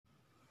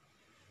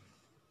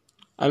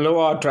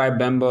Aloha tribe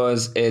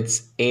members,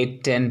 it's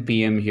 8:10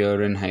 p.m.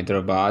 here in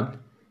Hyderabad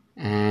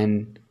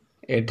and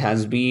it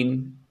has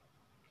been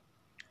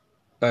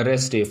a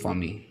rest day for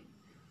me.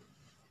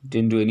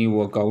 Didn't do any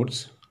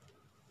workouts.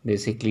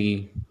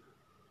 Basically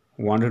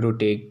wanted to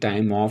take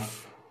time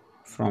off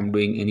from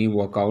doing any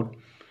workout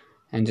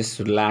and just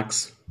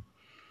relax.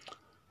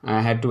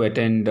 I had to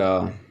attend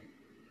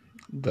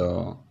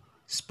the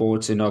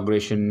sports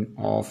inauguration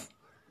of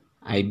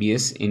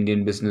IBS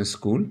Indian Business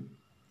School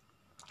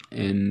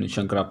in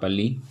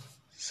Shankarapalli.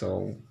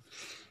 So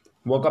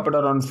woke up at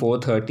around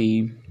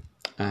 4:30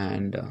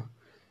 and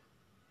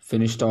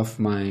finished off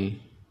my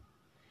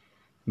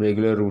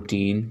regular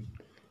routine,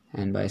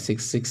 and by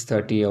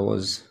 6:30 I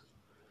was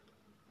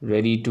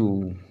ready to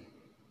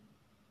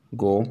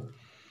go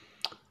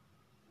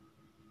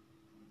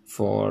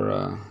for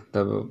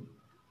the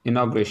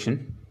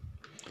inauguration.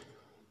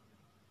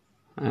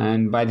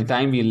 And by the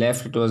time we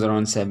left, it was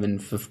around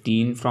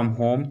 7:15 from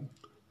home.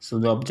 So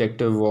the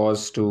objective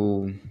was to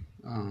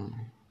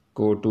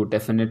go to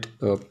definite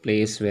a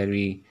place where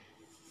we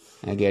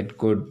get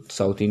good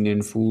South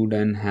Indian food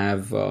and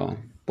have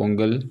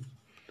pongal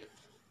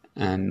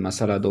and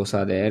masala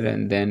dosa there,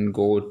 and then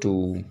go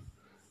to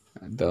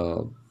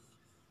the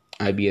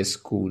IBS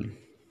school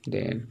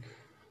there.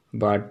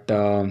 But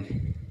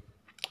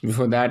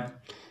before that,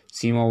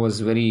 Seema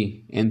was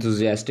very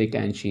enthusiastic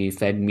and she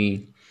fed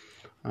me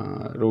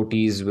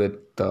rotis with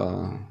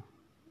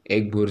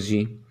egg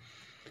burji.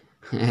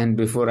 And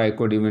before I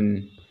could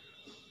even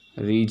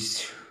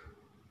reach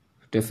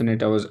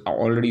definite, I was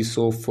already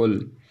so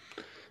full.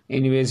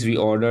 Anyways, we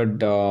ordered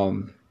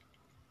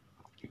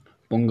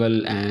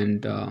pongal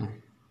and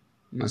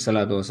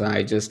masala dosa.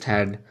 I just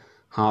had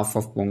half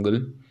of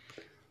pongal,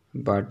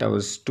 but I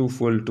was too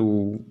full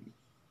to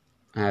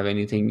have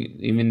anything.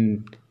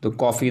 Even the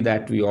coffee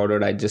that we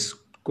ordered, I just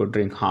could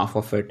drink half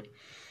of it,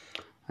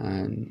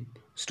 and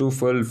it's too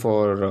full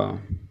for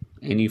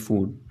any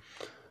food.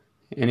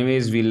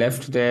 Anyways, we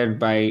left there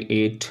by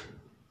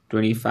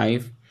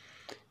 8:25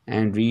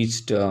 and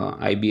reached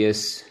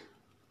IBS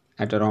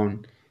at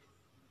around.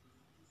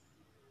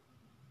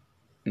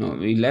 No,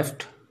 we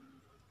left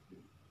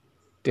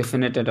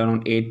definite at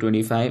around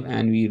 8:25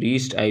 and we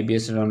reached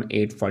IBS around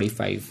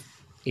 8:45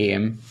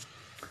 a.m.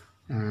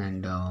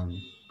 and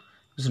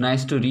it was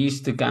nice to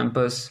reach the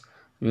campus.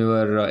 We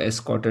were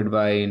escorted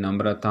by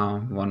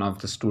Namrata, one of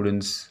the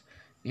students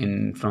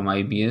from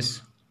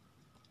IBS,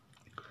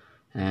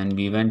 and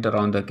we went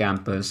around the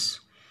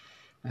campus,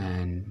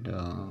 and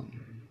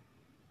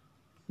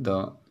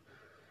the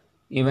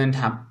event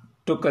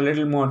took a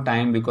little more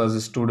time because the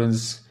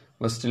students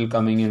were still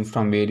coming in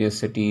from various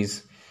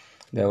cities.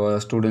 There were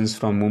students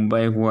from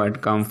Mumbai who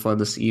had come for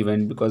this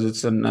event because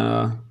it's a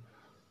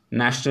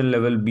national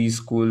level B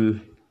school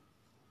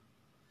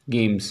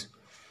games.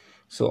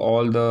 So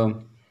all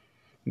the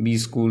B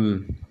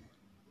school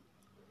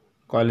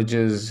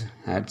colleges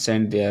had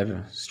sent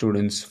their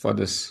students for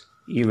this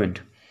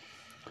event.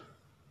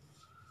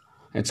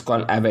 It's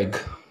called AVEG.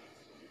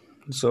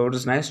 So it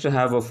was nice to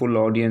have a full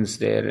audience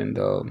there in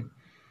the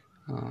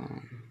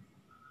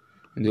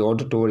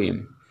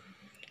auditorium.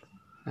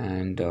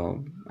 And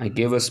I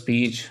gave a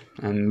speech,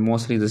 and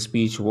mostly the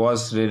speech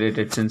was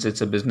related, since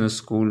it's a business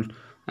school.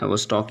 I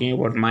was talking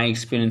about my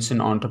experience in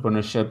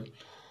entrepreneurship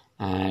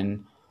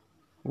and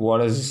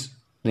what is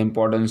the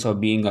importance of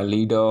being a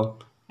leader,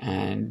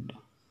 and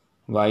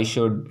why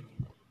should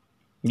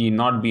we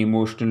not be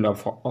emotional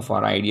of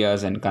our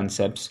ideas and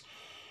concepts,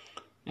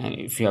 and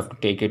if you have to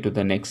take it to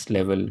the next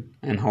level,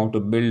 and how to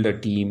build a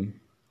team.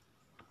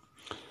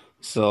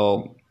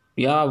 So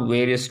yeah,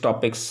 various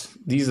topics.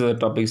 These are the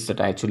topics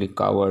that I actually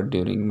covered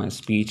during my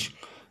speech.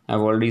 I've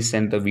already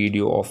sent the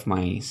video of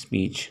my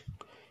speech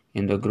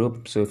in the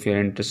group, so if you're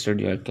interested,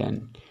 you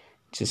can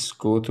just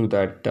go through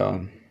that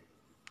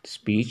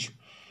speech.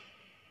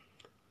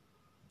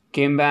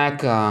 Came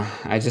back,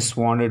 I just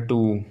wanted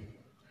to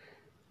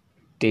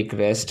take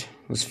rest.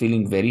 Was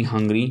feeling very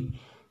hungry,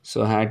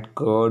 so I had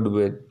curd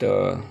with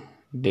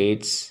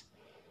dates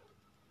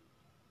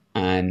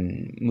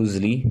and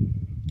muesli,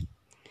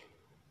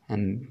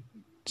 and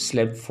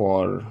slept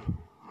for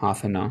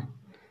half an hour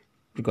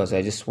because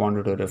I just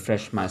wanted to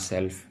refresh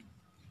myself.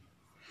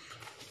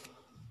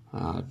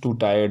 Too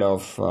tired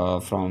of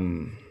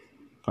from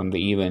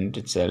the event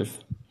itself.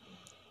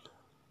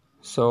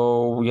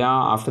 So yeah,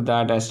 after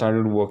that I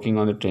started working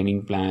on the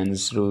training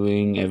plans,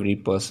 reviewing every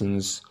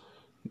person's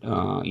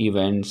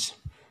events.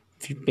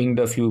 Pinged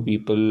a few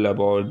people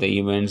about the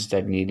events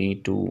that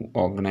need to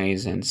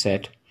organize and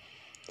set.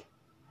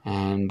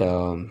 And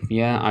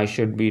I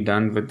should be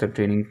done with the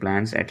training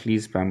plans at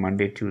least by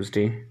Monday,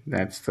 Tuesday.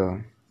 That's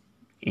the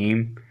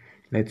aim.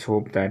 Let's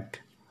hope that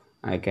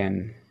I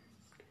can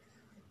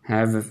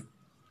have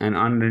an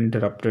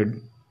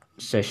uninterrupted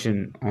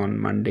session on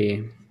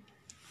Monday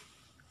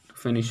to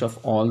finish off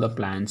all the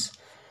plans,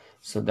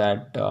 so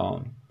that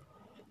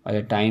by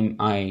the time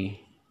I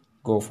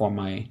go for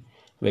my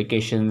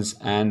vacations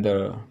and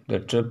the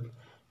trip,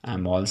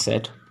 I'm all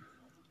set.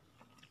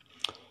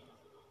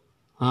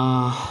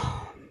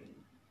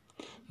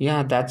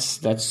 yeah,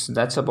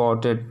 that's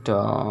about it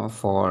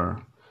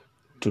for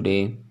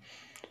today.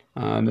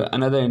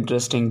 Another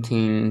interesting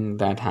thing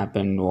that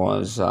happened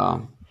was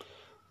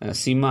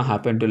Seema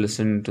happened to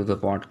listen to the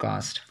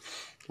podcast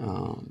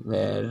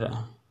where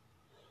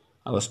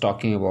I was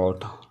talking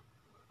about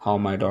how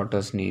my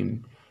daughter's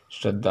name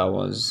Shraddha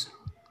was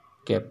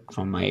kept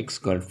from my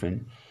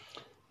ex-girlfriend,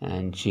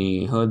 and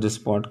she heard this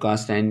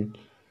podcast and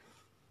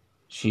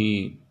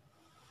she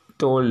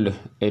told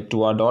it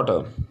to our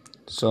daughter.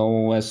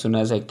 So as soon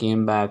as I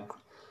came back,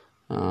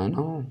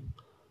 no,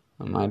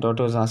 my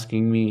daughter was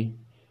asking me,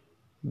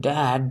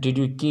 "Dad, did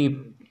you keep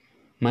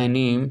my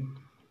name,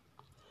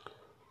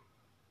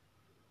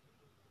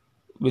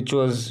 which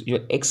was your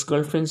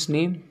ex-girlfriend's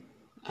name?"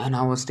 And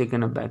I was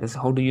taken aback. I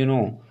said, "How do you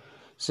know?"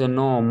 So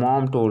no,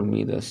 mom told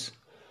me this.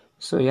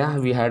 So yeah,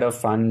 we had a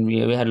fun. We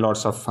had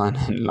lots of fun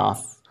and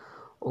laugh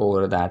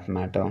over that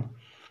matter.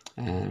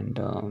 And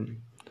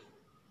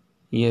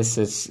yes,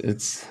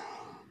 it's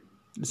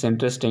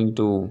interesting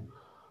to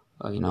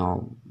you know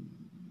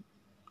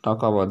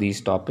talk about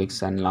these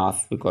topics and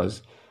laugh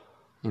because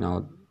you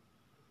know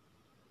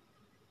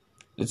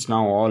it's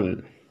now all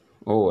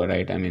over,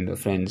 right? I mean, the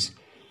friends,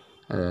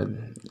 uh,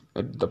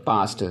 the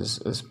past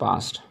is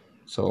past,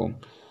 so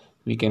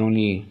we can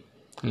only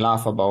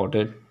laugh about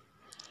it.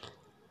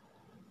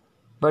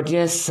 But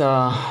yes,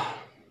 uh,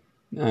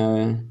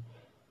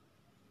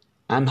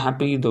 I'm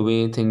happy the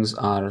way things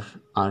are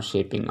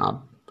shaping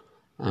up.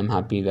 I'm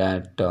happy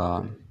that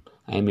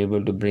I'm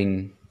able to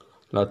bring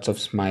lots of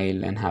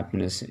smile and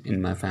happiness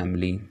in my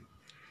family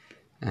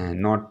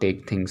and not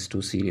take things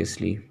too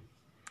seriously.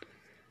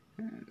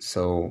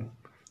 So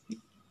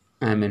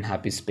I'm in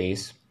happy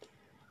space.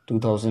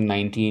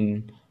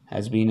 2019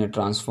 has been a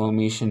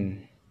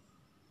transformation,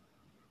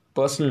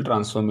 personal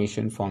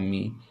transformation for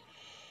me.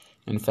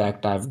 In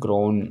fact, I've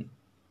grown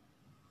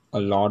a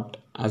lot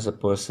as a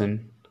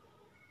person.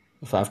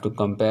 If I have to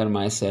compare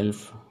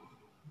myself,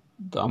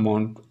 the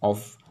amount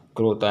of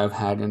growth I've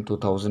had in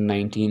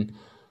 2019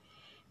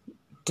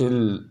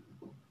 till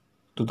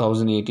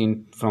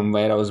 2018, from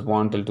where I was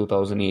born till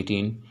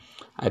 2018,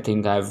 I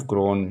think I've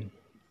grown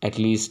at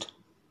least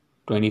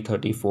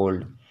 20-30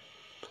 fold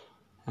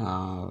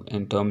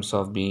in terms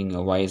of being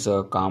a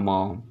wiser,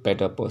 calmer,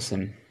 better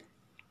person.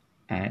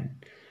 And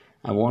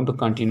I want to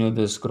continue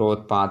this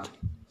growth path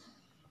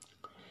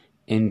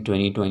in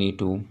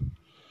 2022.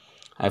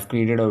 I've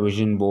created a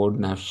vision board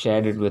and I've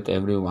shared it with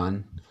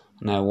everyone.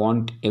 And I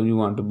want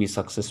everyone to be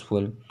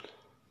successful,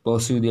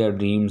 pursue their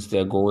dreams,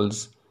 their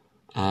goals,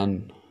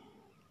 and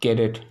get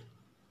it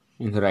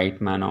in the right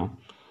manner.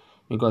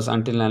 Because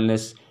until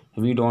unless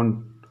we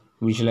don't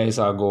visualize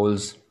our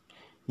goals,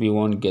 we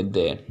won't get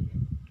there.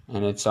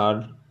 And it's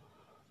our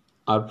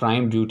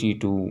prime duty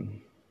to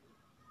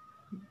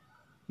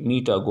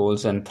meet our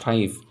goals and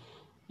thrive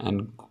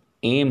and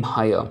aim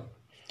higher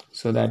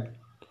so that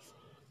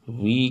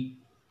we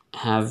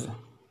have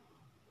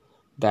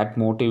that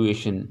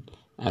motivation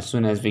as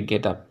soon as we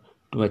get up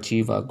to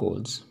achieve our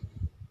goals.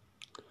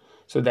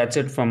 So that's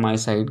it from my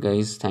side,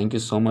 guys. Thank you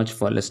so much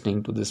for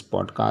listening to this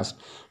podcast,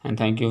 and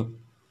thank you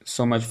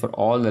so much for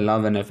all the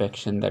love and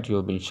affection that you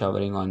have been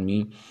showering on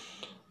me.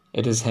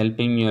 It is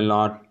helping me a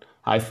lot.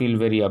 I feel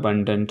very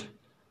abundant.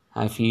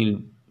 I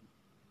feel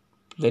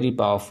very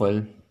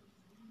powerful,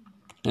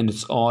 and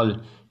it's all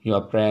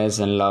your prayers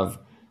and love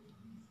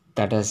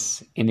that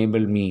has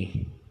enabled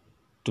me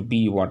to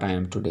be what I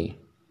am today.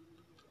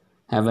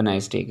 Have a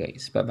nice day,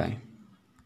 guys. Bye bye.